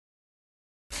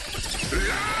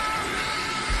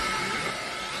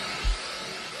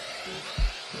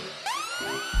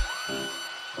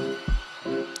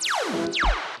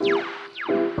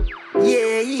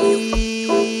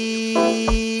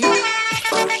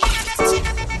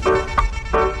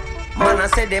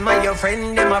say them are your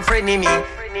friend, them are friendly me. No,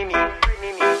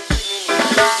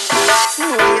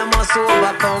 you must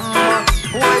overcome.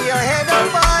 Hold your head up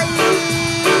high.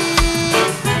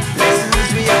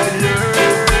 Lessons we have to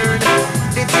learn.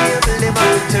 The table them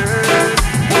have to turn.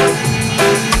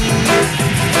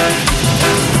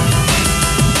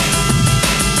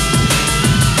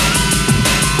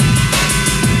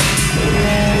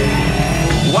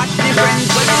 What difference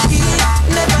will you keep?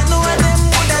 Never know them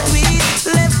would have tweet.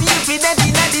 Left you for that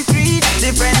in the street.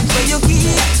 Difference will you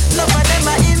keep? None of them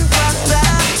are imposter.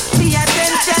 Pay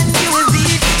attention, you will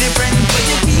see. Difference will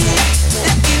you keep?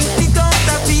 The skin the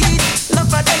counterfeit. None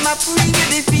of them are free you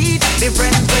defeat.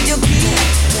 Difference will you keep?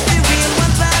 The real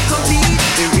ones are compete.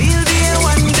 The real deal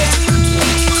one them.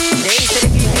 They say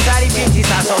the fittest are the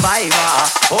fittest are survivor.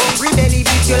 Hungry belly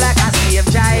beat you like a slave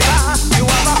driver. You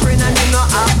have a friend and you no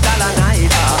have dollar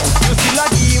neither. You still a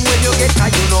game when you get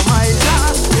cause you no miser.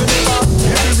 You never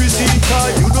give me receipt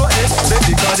cause you no expect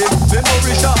it. Cause them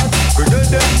memory shot, forget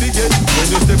them begin. When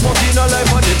you step up in a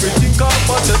life and everything can't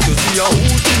pass it. You see a who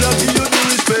still a give you the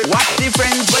respect. What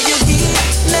difference will you keep?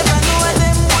 Never know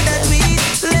them would have tweet.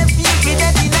 Left you for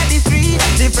that in the street.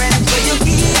 Difference will you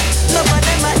keep? None of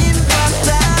them are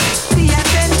imposter. Pay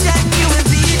attention, you will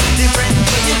see. Difference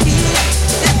will you keep?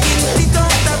 The skin the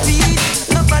counterfeit.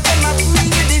 None of them are free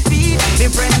you defeat.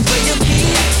 Difference will you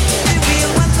keep? The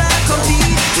real ones are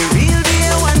compete. The real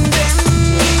deal one them.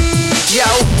 Yo,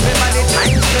 remember the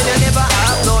times when you never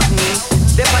have nothing.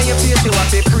 Step on your face, you have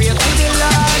to pray to the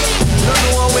Lord. No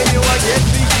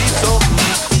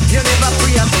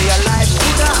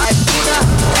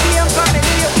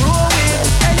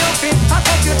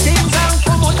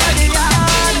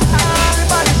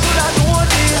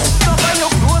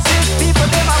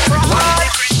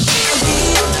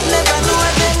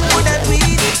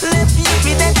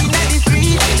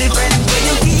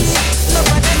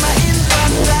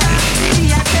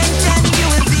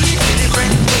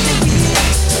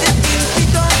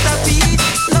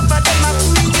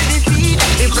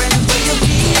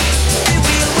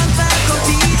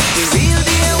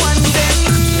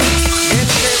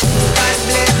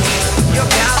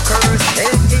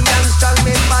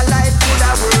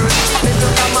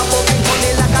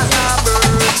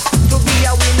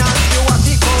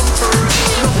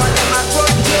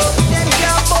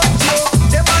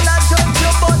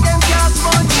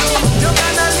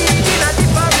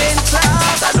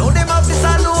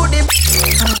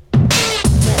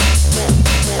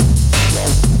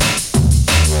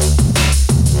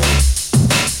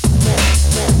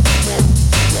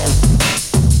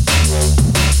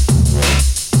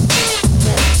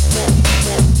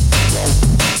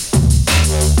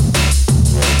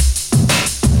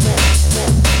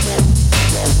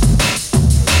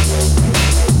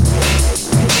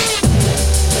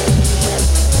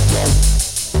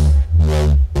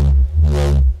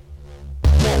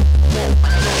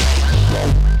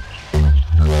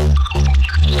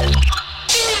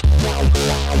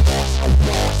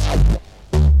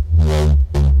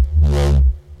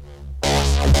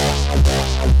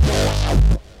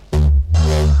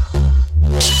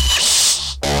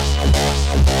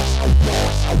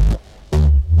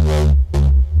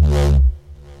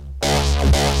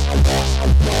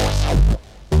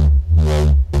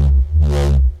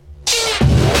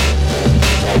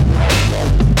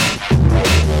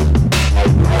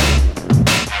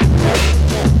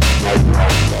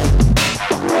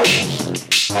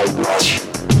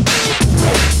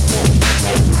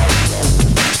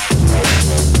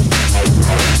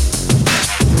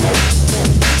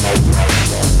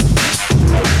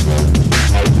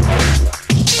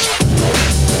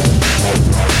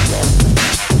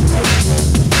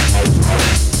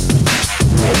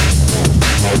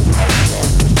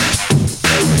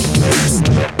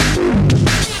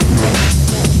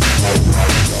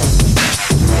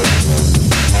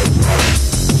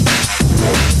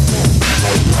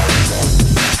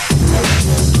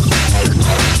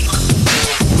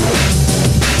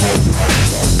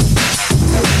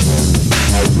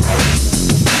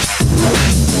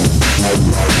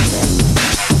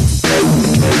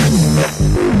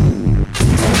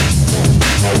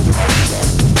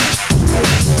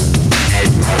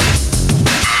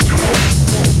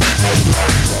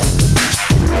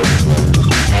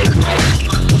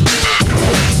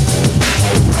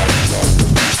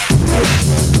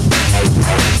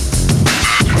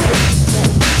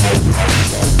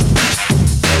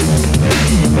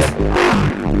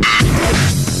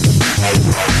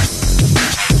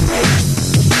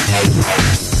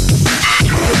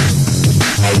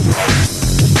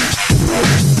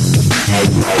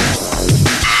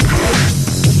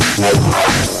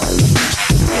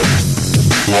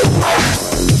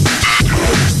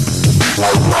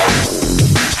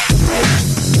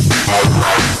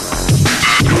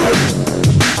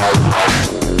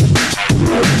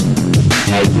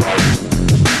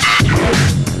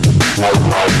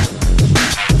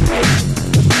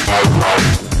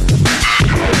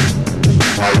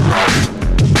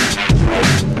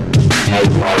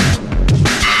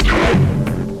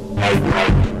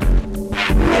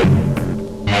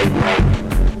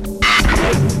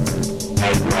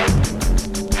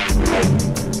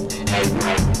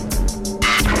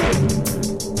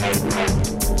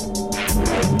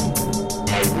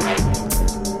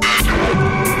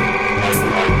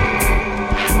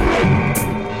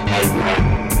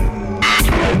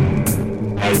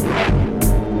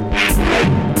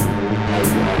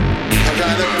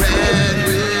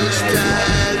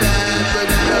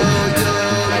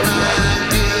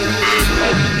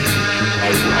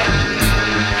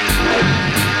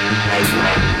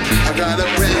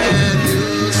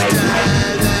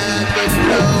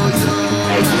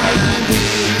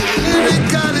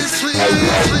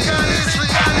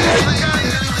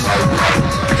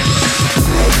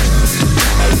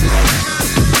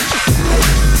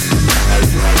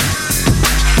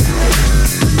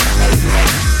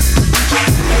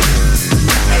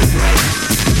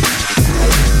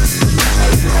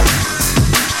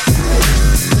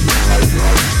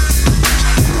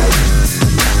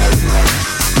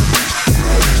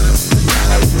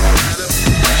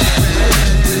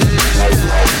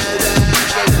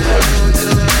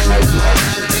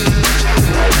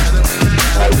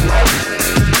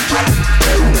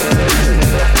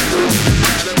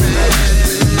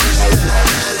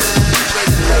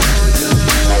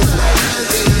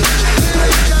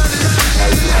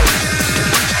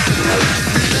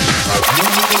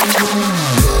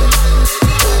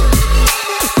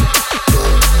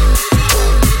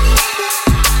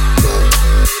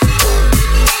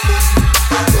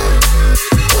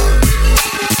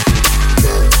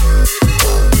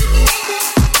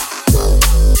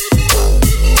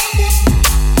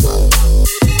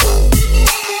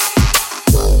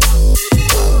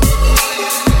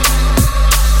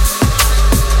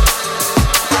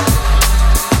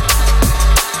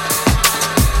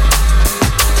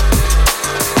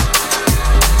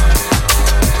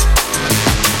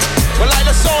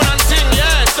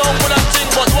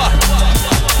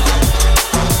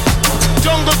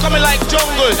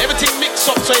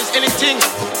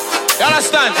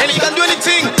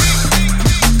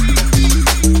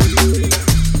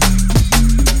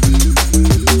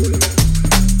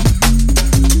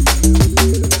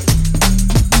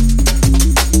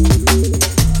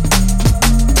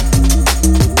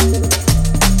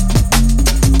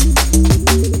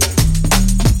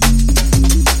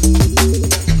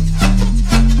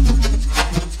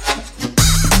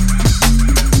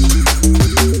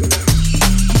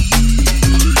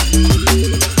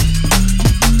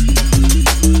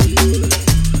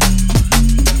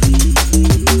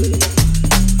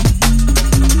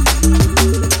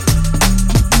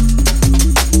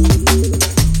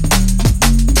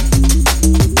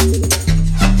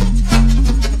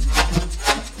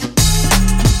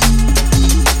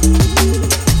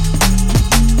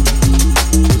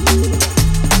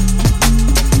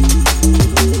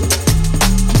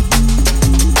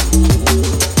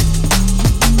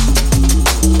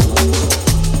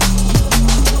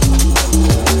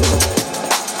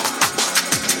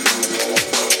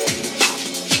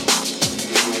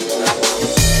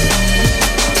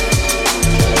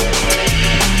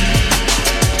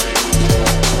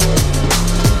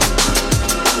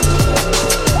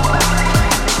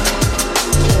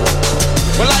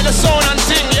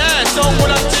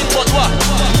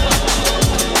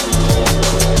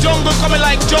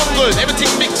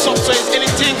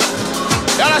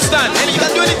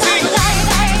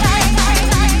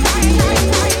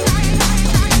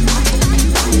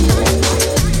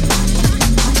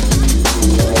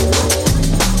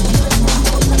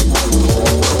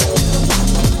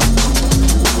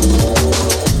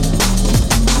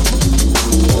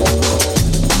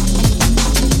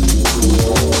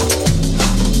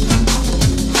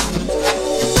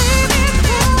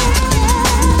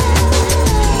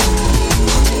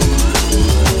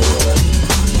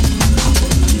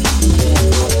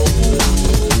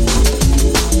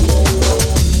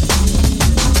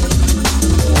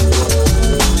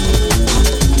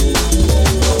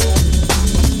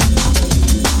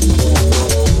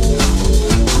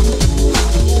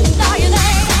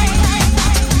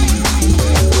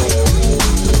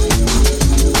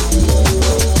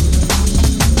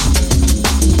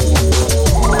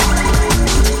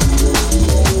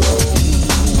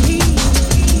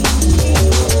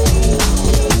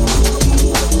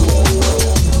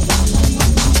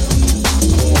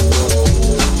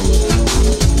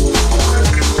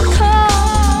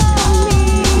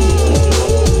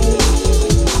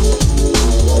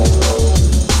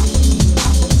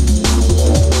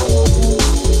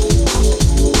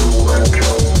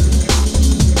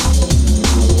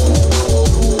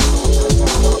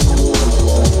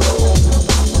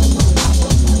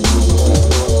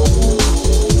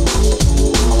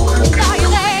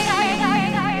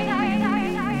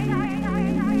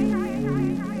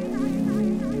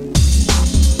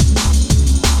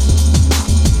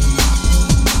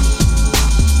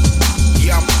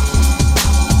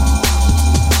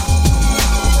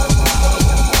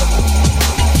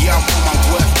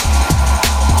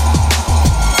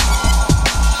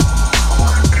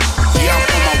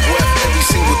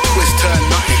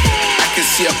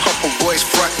couple boys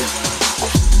frontin'.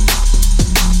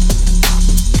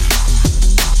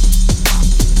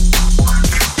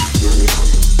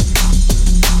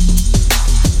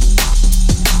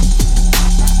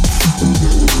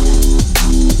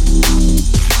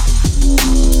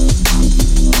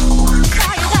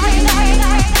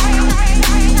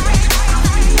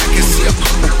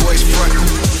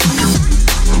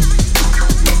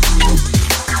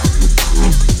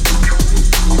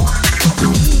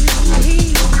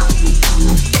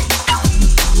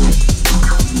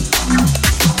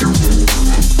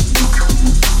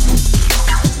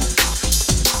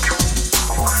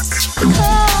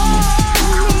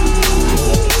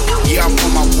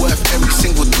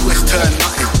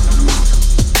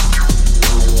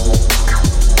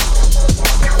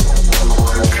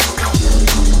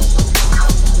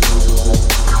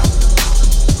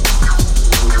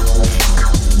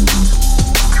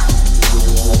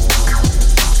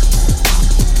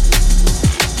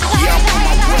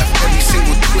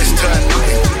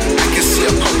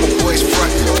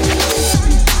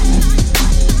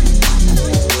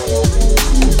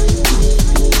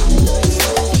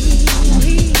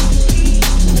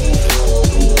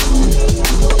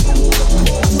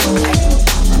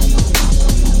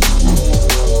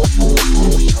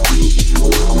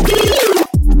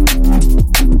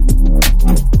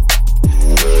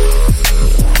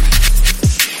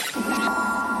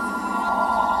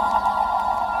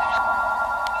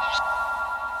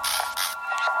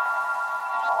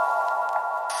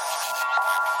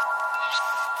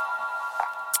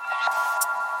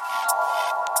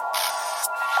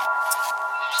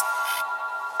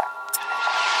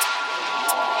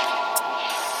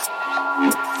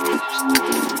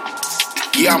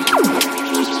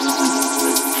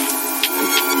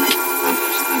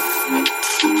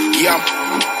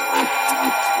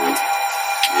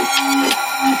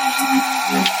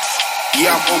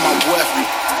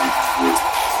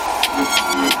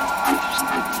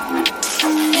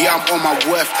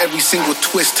 Every single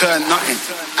twist turn nothing.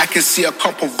 I can see a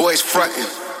couple boys frontin'.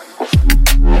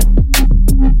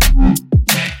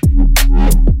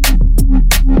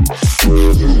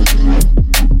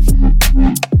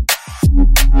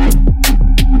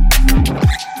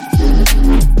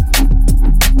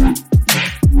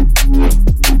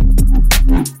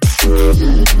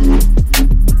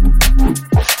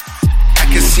 I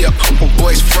can see a couple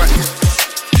boys frontin'.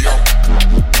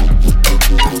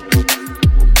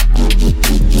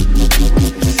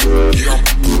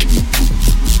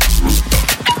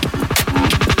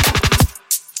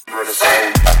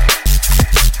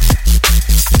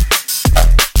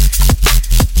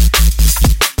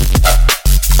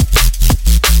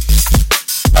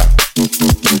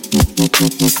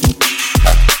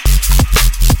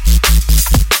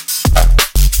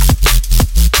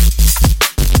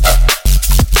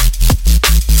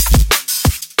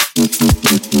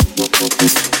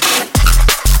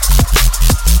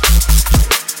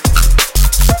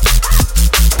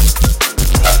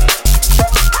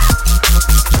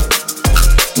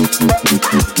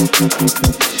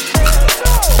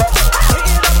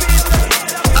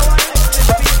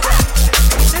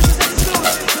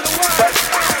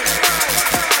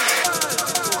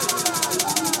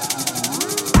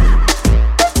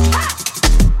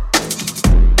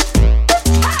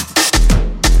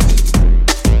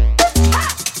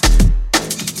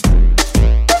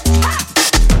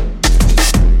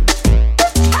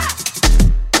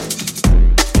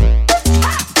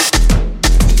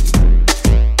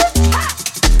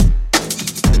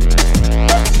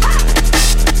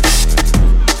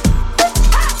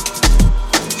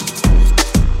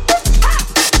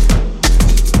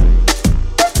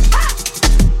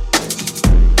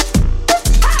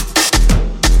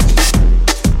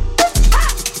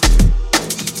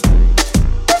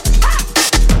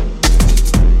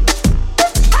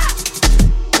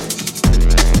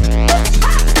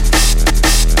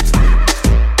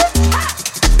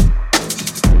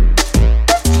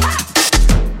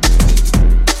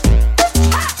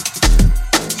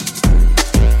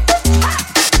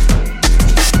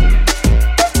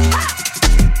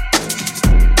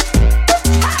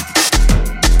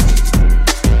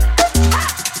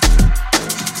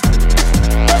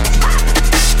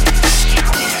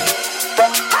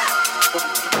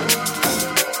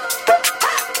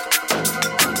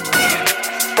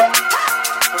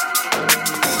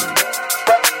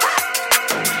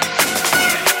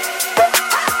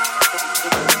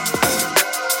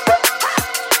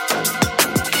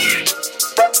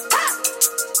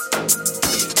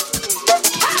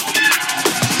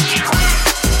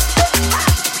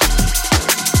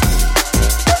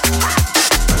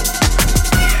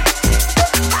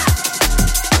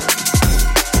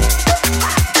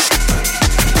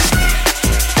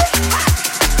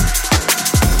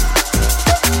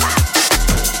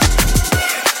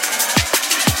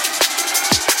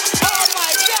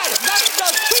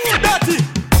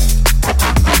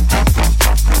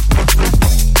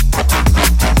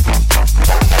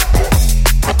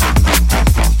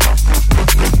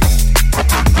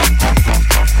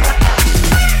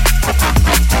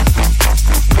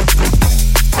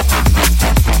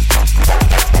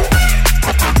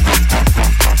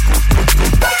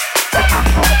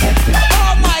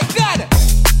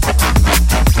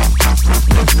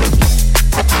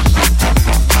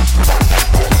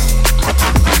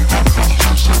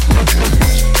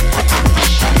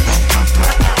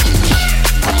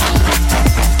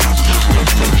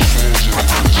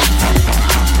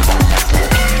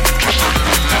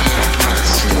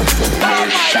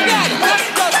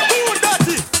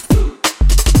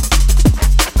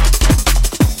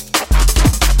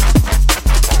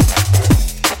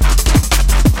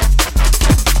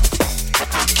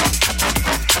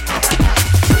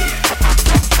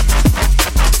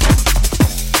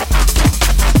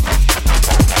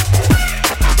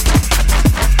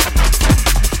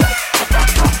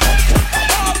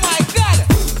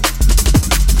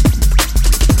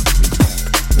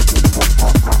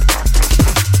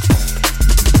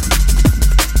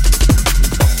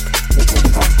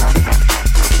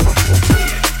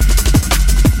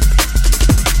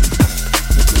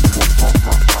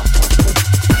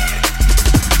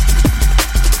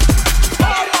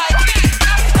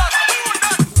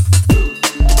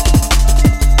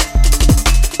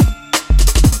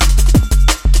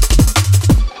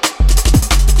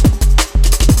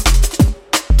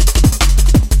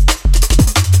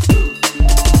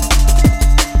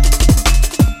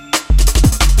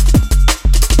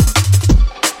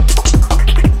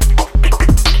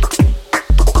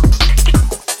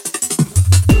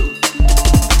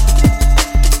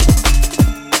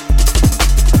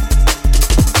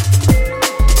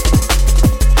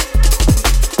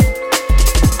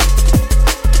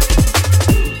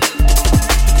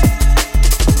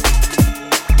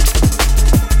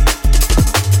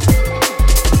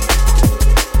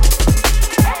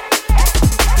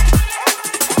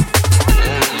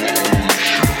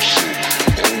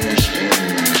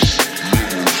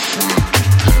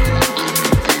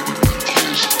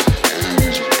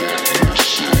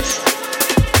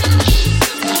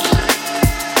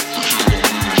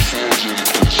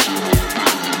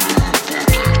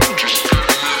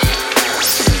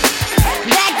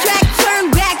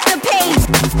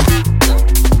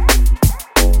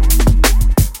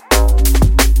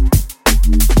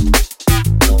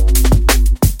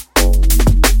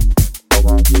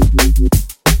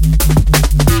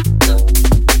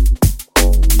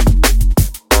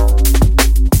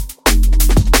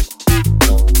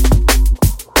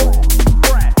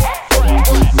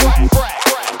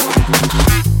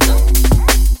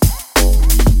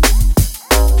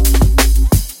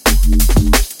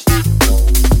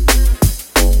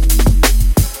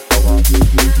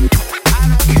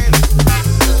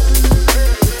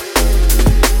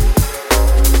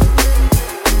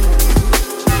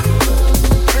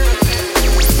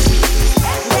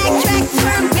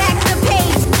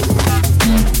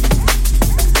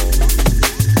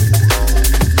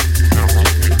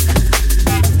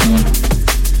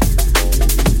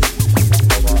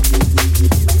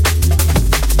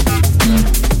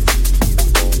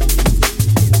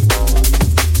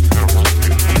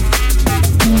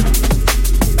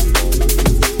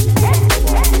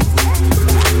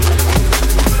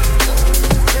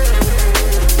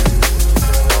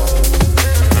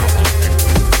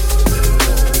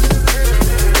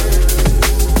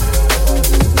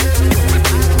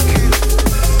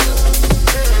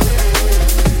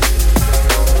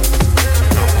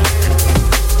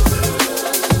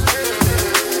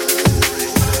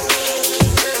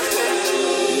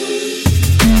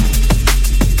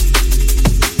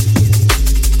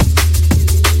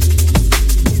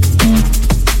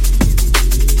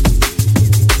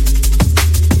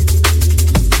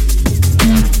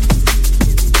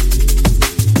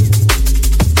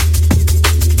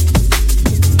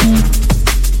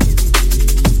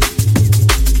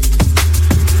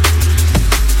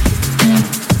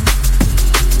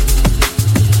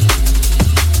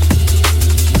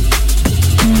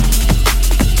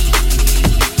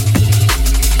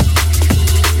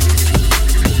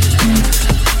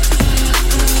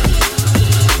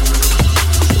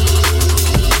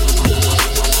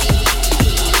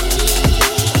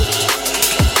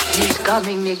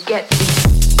 coming to get me.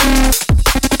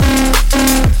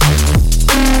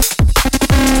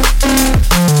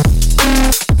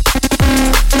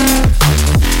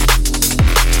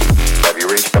 Have you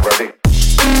reached the verdict?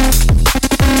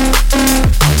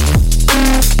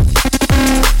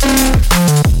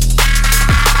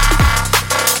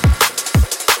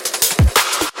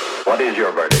 What is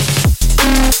your verdict?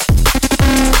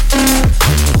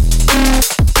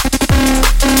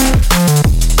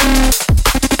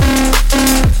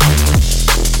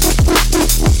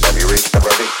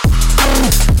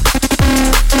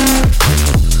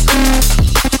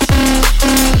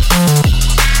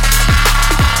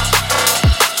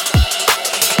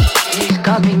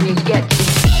 Coming to get me.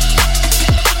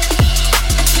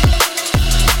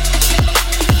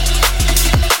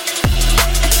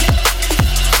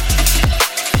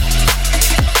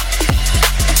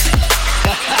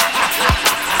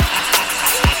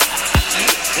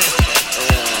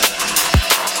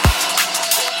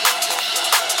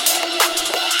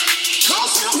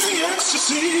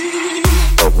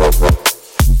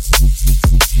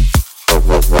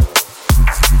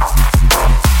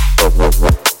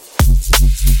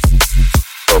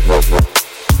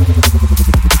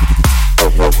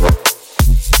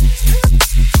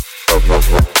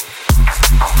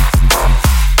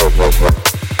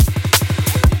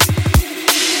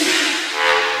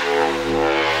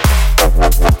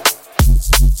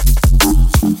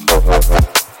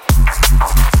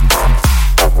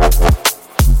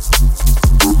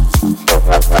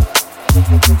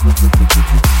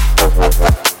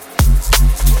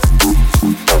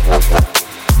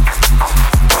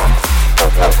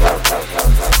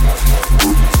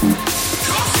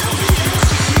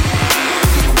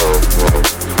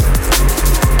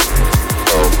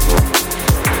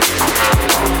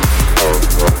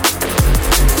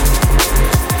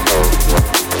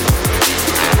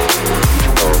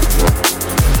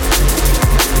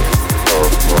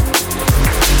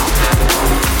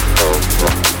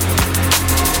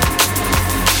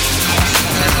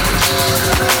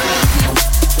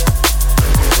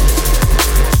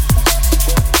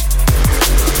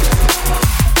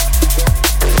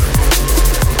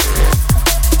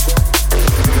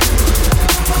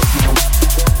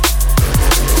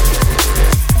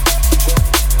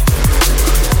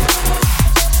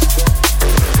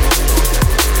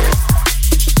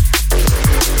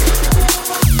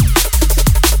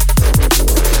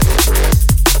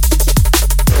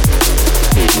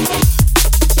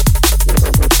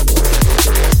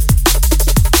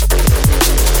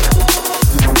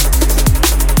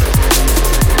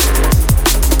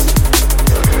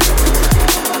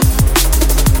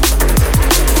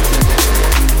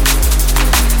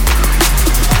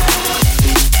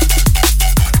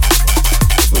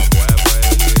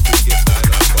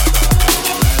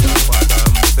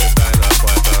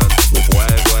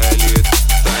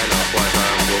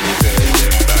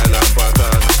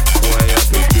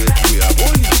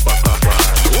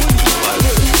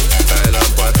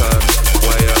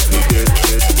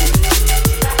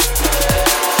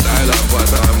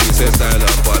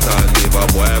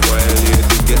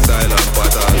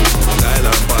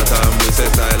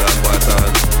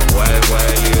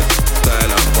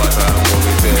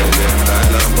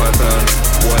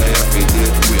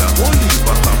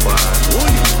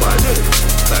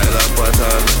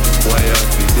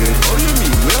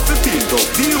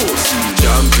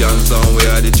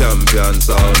 the champion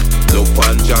sound. Look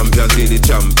on champion, see the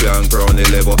champion crown. The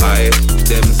level high,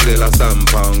 them still a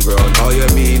stamp on ground. How you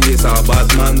mean this a bad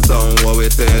man sound? What we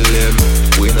tell them?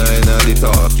 We not inna the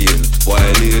talking. Why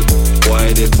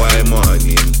late by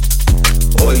morning?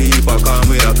 Only if I come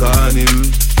we a call him.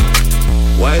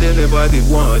 Why they never did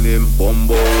want him?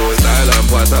 Bumbo, style and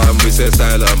pattern. We say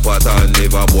style and pattern.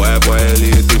 Never boy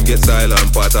violate him, get style and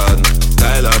pattern.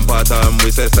 Style and pattern, we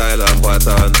say style and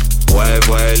pattern. Why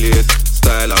violate?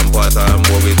 Style and pattern.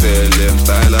 What we tell them?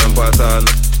 Style and pattern.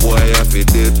 Boy if it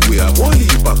did, we have only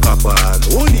for copper and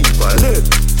only for lead.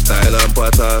 Style and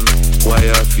pattern. Why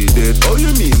if it did? How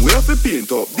you mean? We have to paint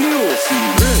up the OC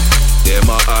red. Them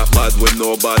a act bad with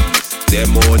no badness.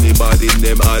 Them only bad in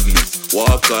them adlibs.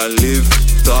 Walk and live,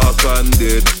 talk and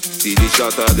dead. See the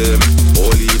shot of them.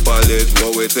 Holy pallet,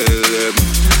 what we tell them.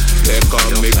 They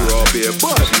come make raw be a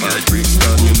bad man.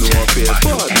 Brixton, you know a be a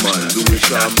bad man. Louis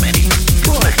Sham, bad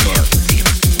man.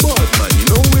 Bad man, you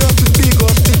know we have to big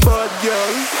up the bad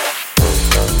girl.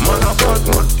 Man a bad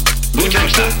man. You know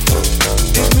that.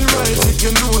 If me right, if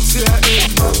you know see I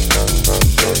ain't back.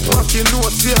 Back you know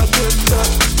see I dead that.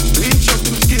 Bleach up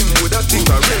him skin with a thing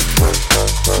of red.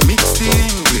 Mix the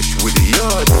English with the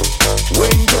yard.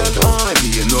 When girl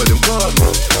honey, you know them call me.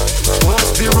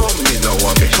 What's the rum, you know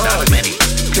what me call me.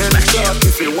 Tell the shot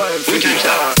if you want to be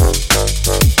shot.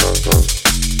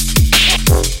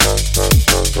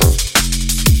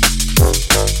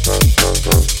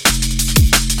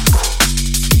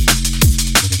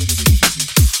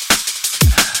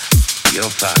 Your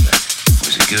father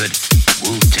was a good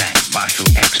Wu-Tang martial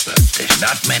expert. There's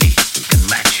not many who can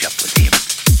match up with him.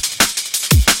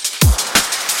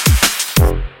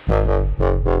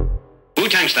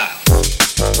 Wu-Tang style.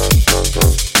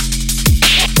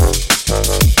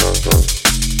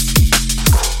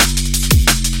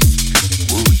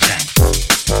 Wu-Tang.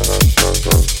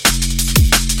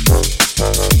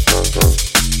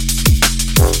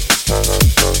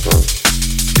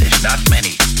 There's not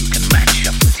many who can match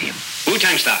up with him.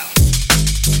 Wu-Tang style.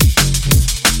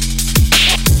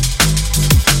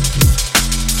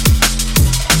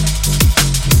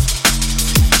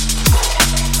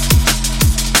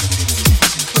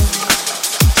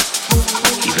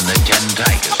 Even the 10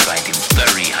 tigers find him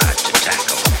very hard to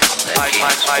tackle. That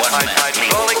is one man.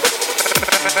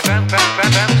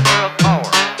 Transfer of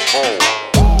power.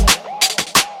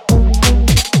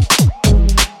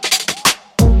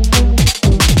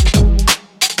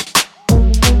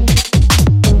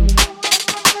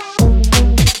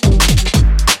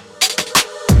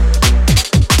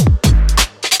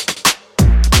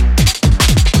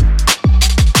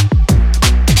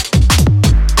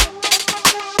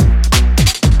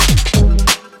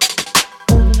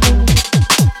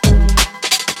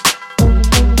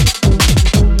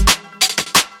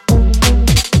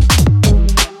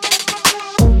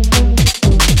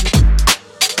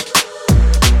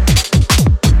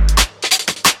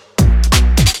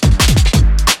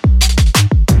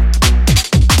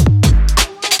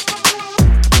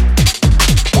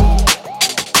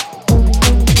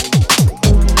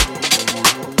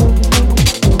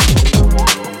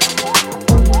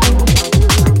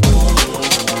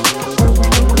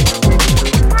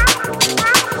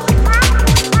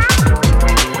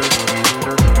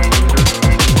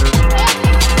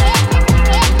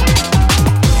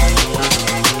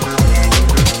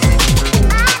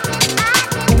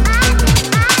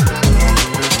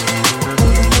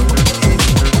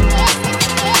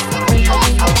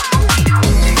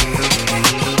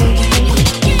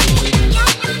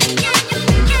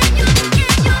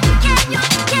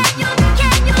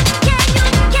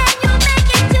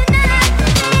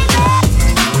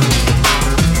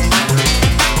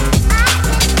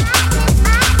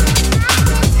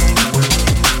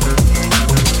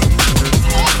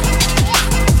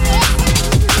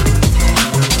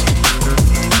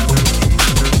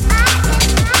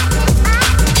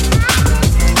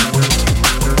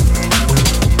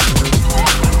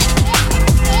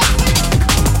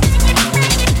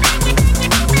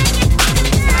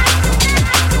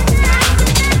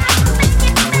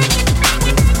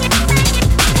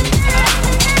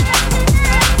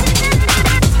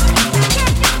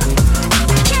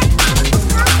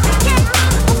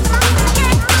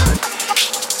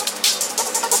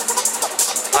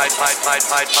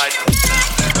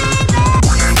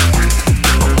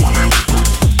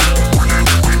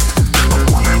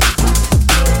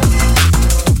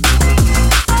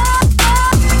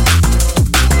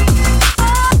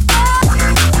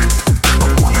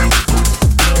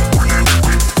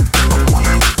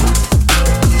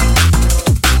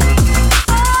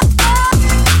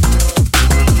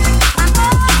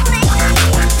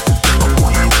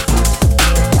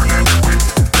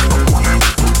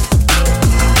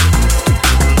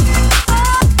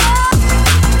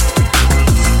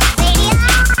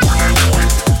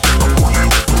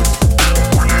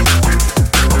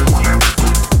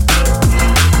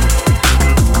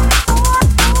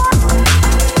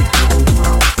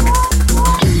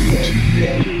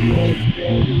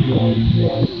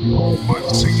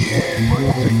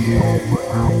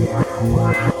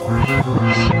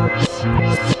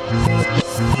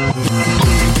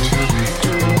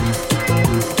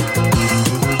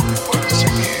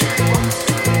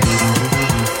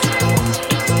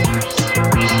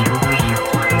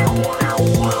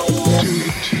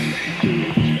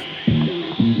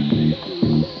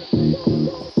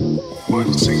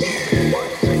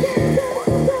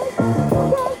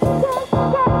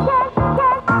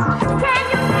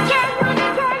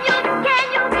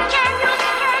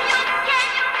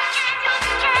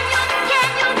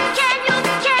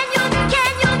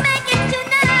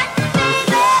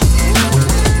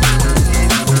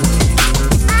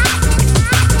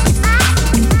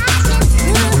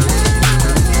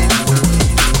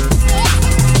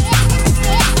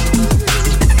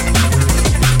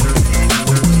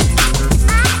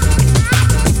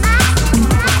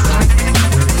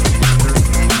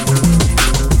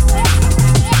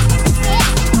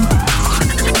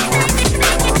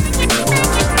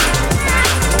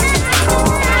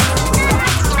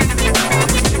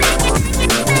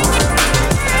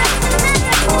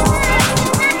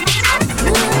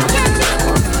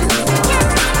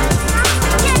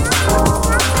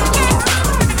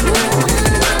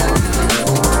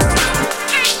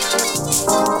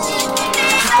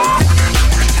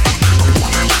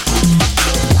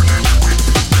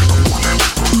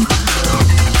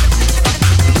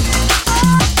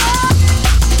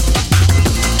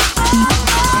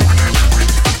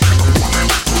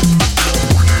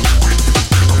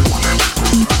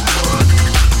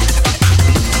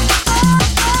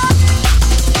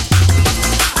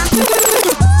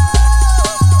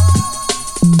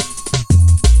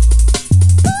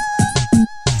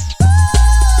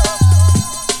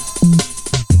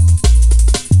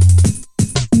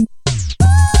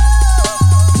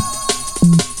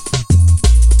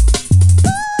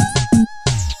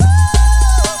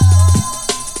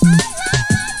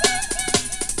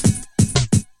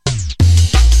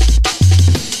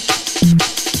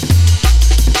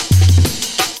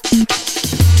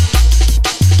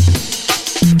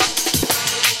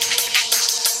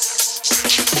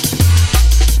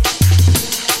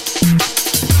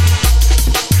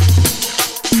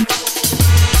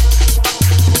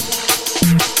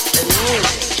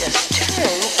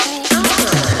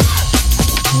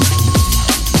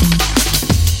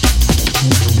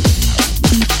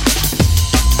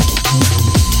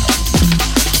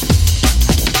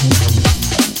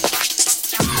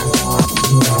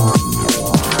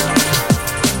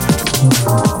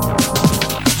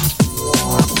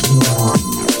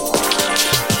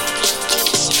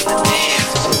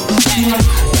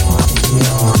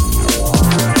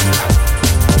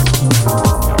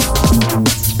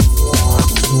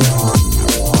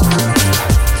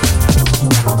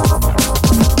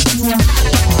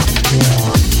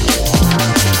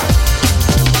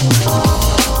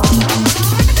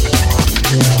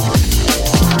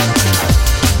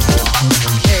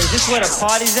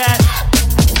 party's at?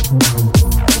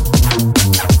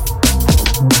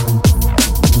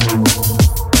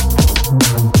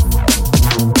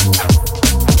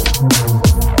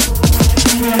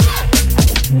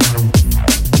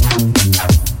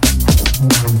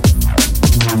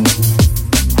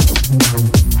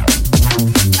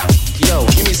 Yo,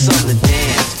 give me something to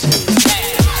dance to.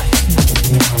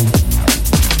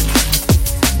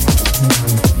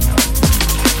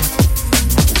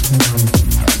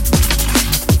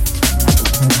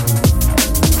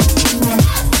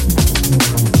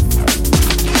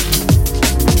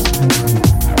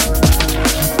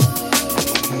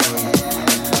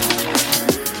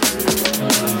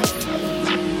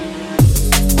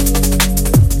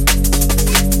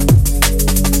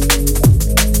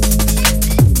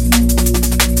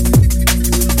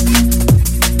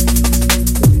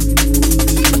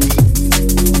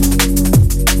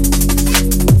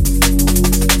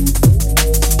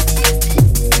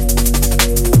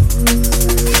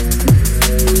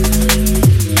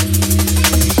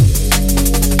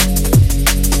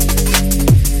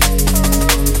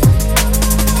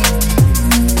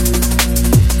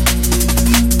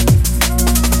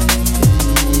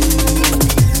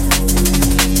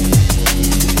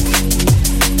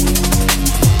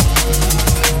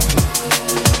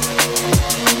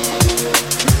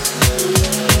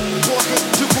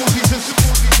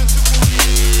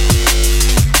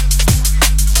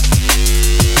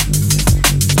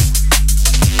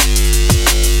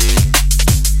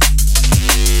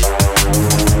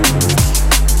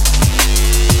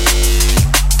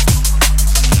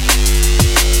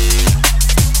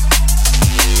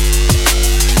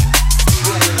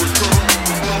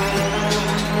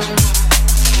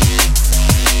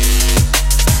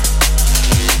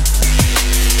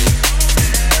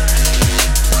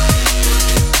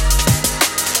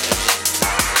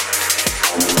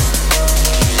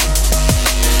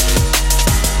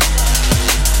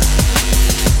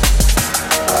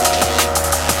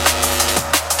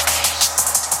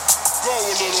 go a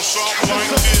little something like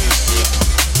this.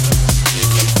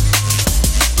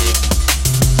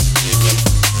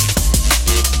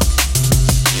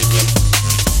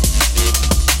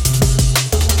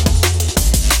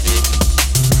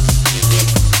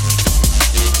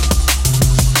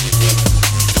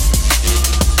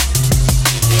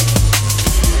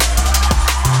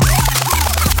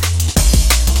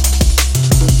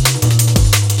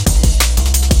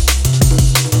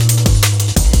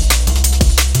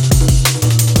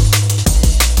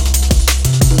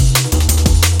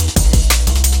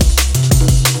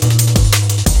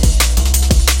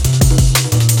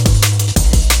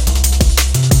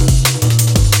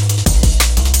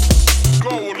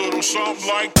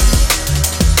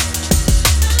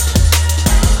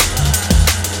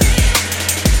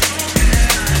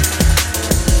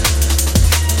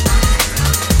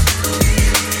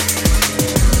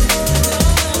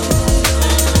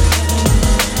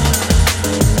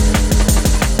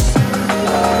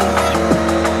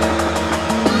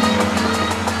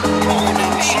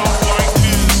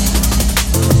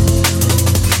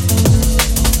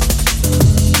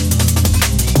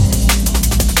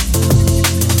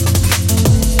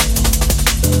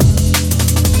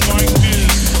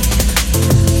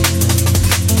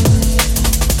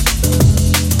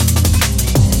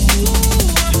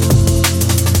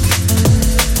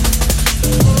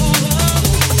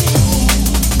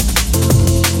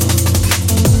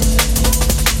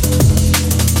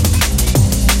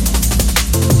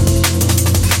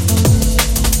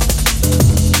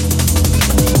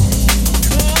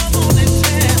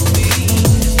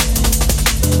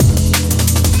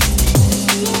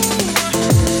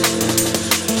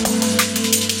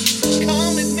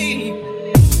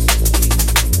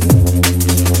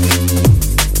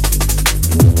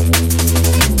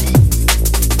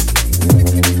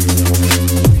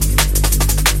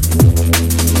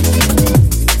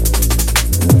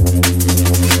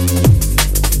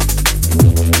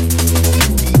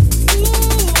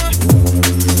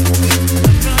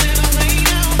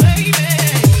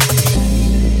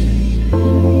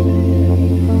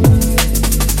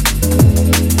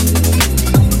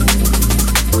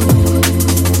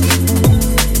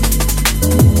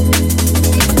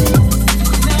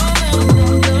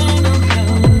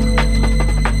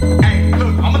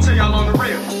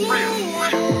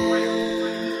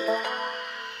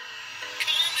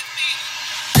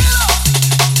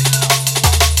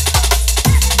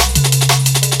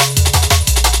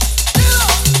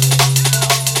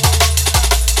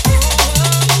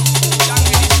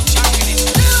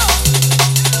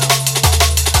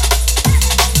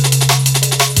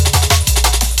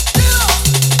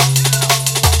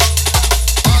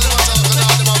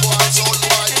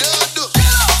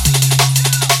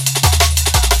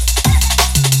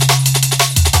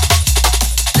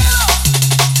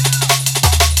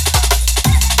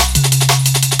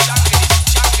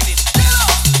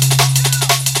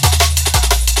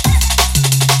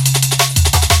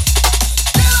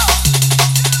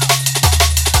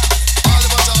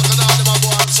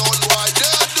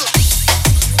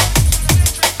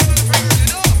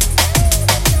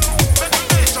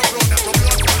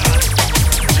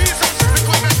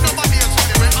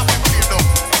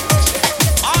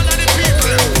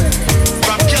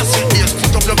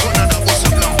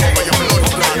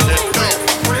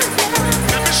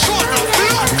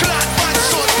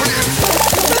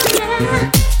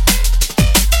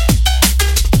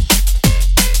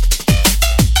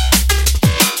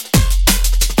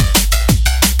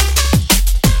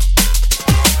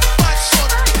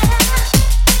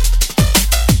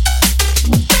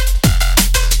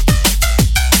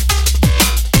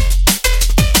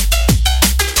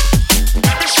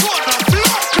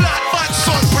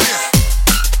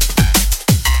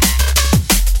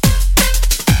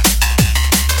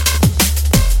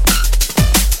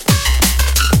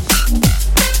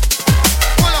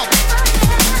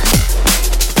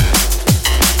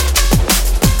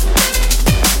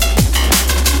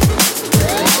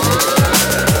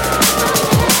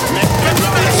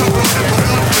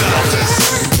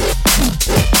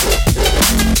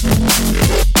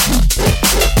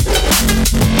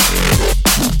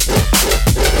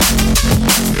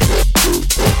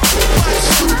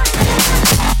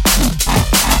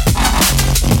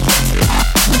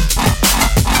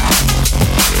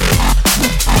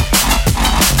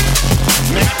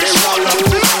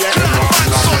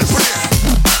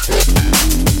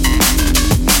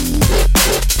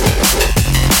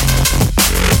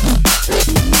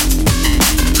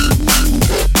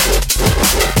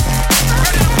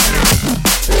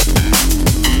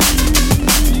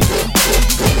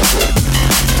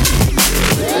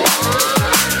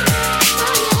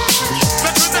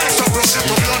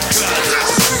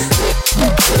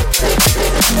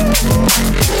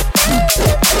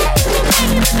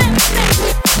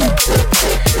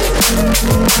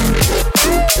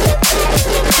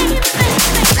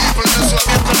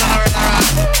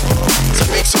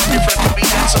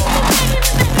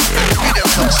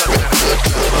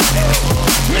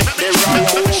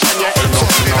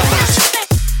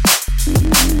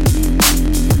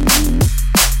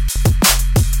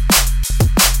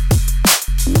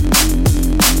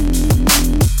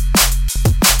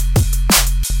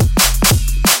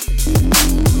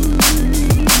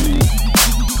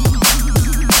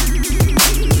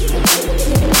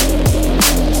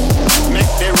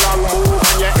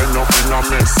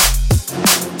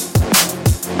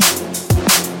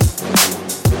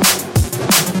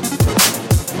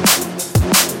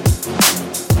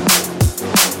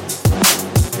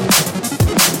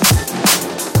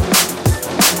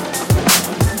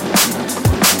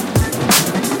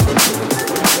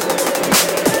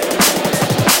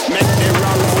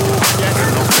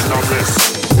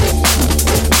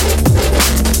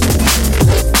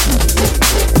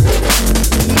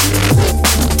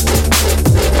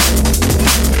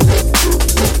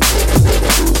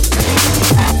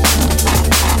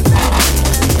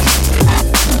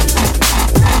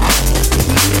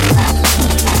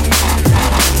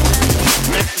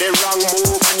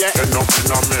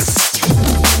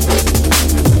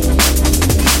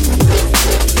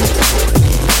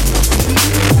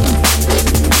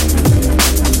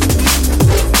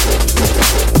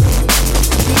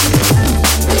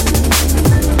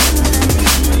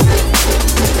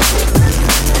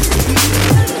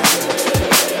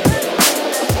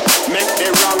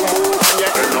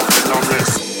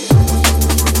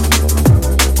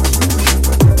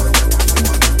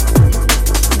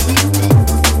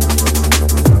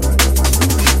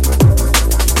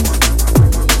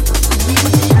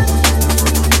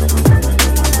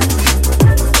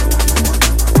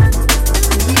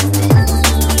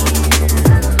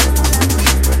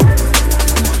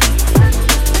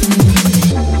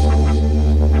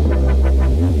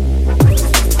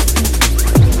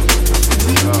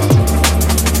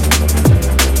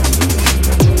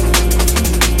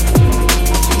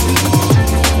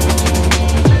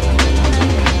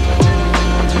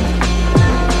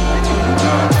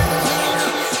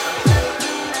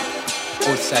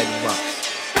 outside the box.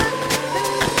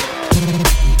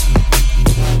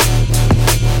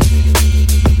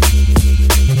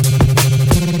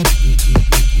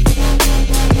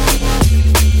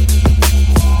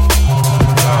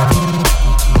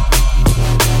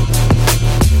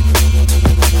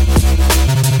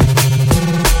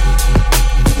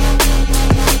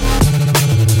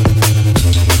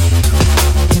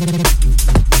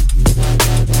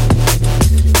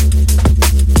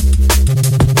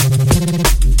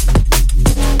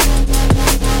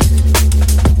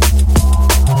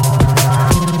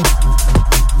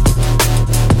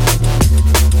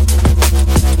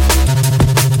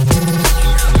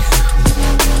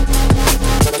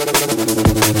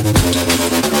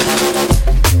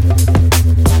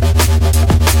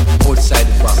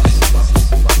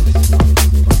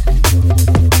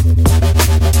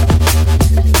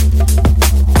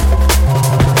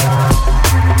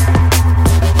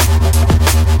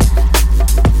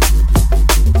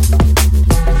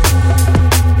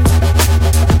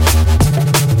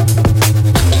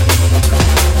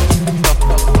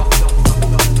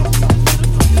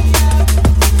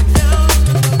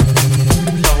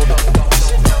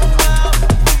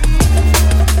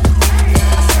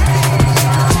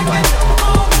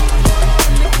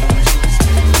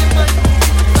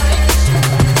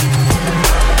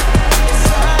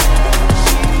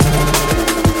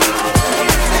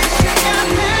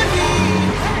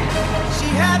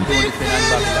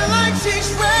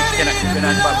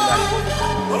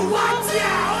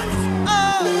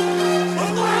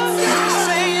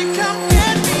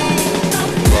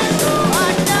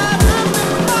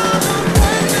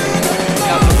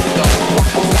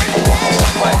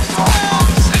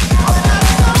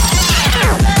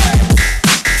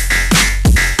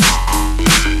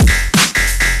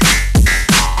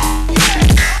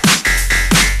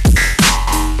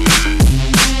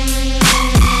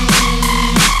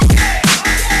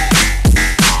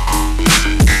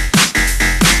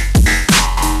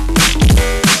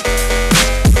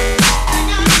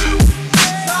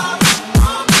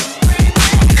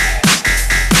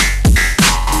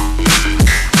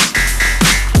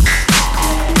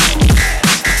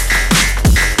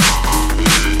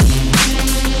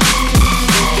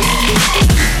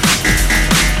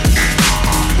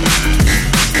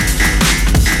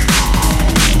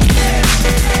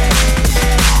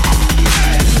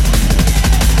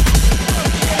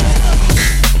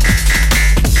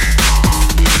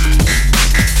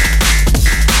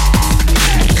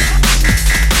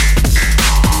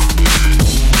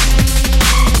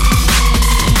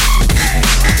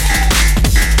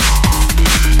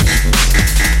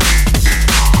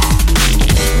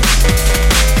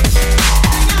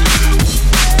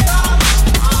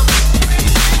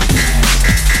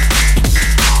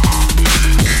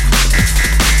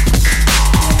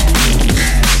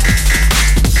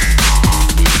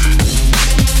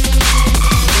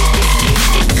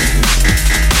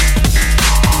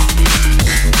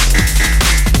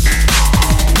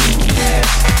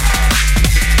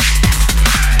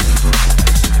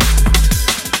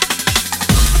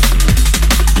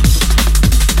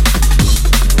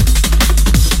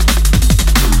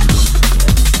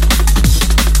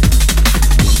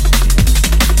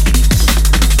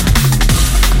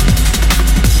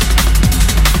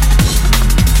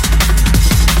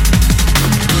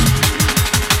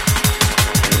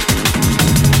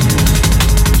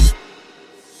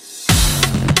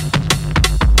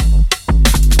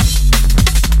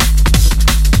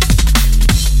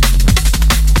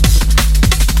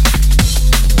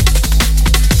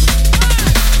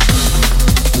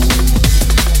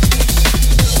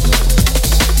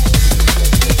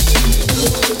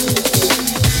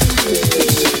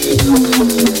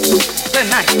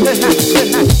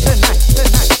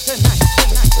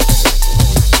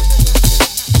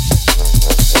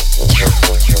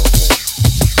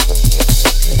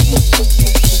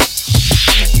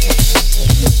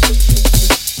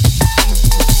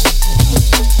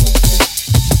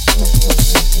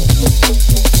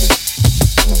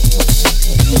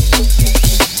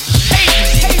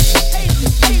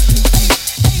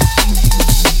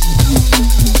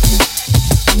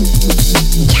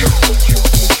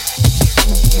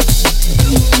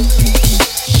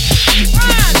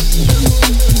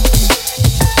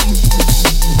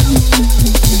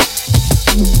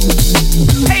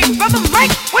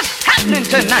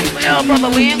 tonight. Well, Brother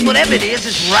Wayne, whatever it is,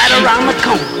 it's right around the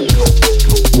corner.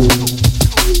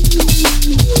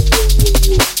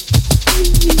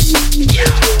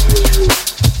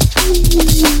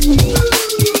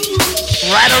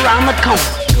 Right around the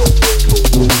corner.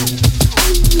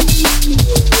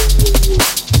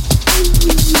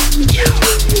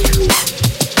 Yeah.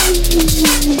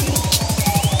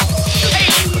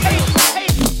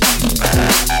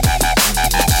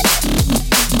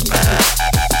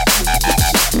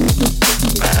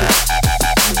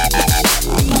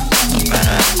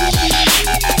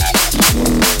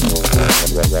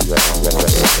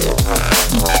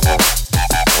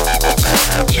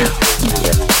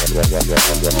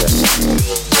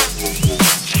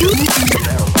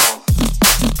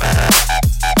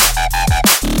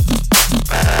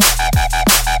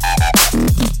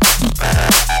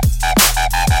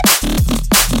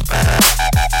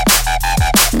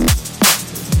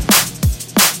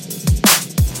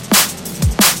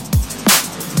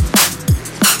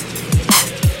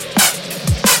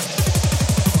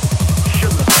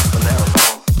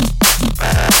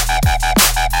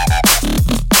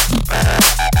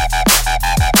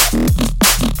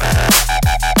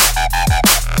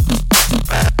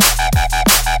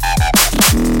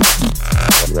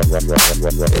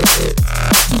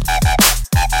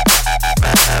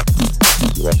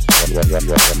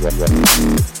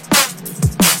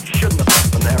 Shouldn't have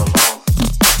left them there alone.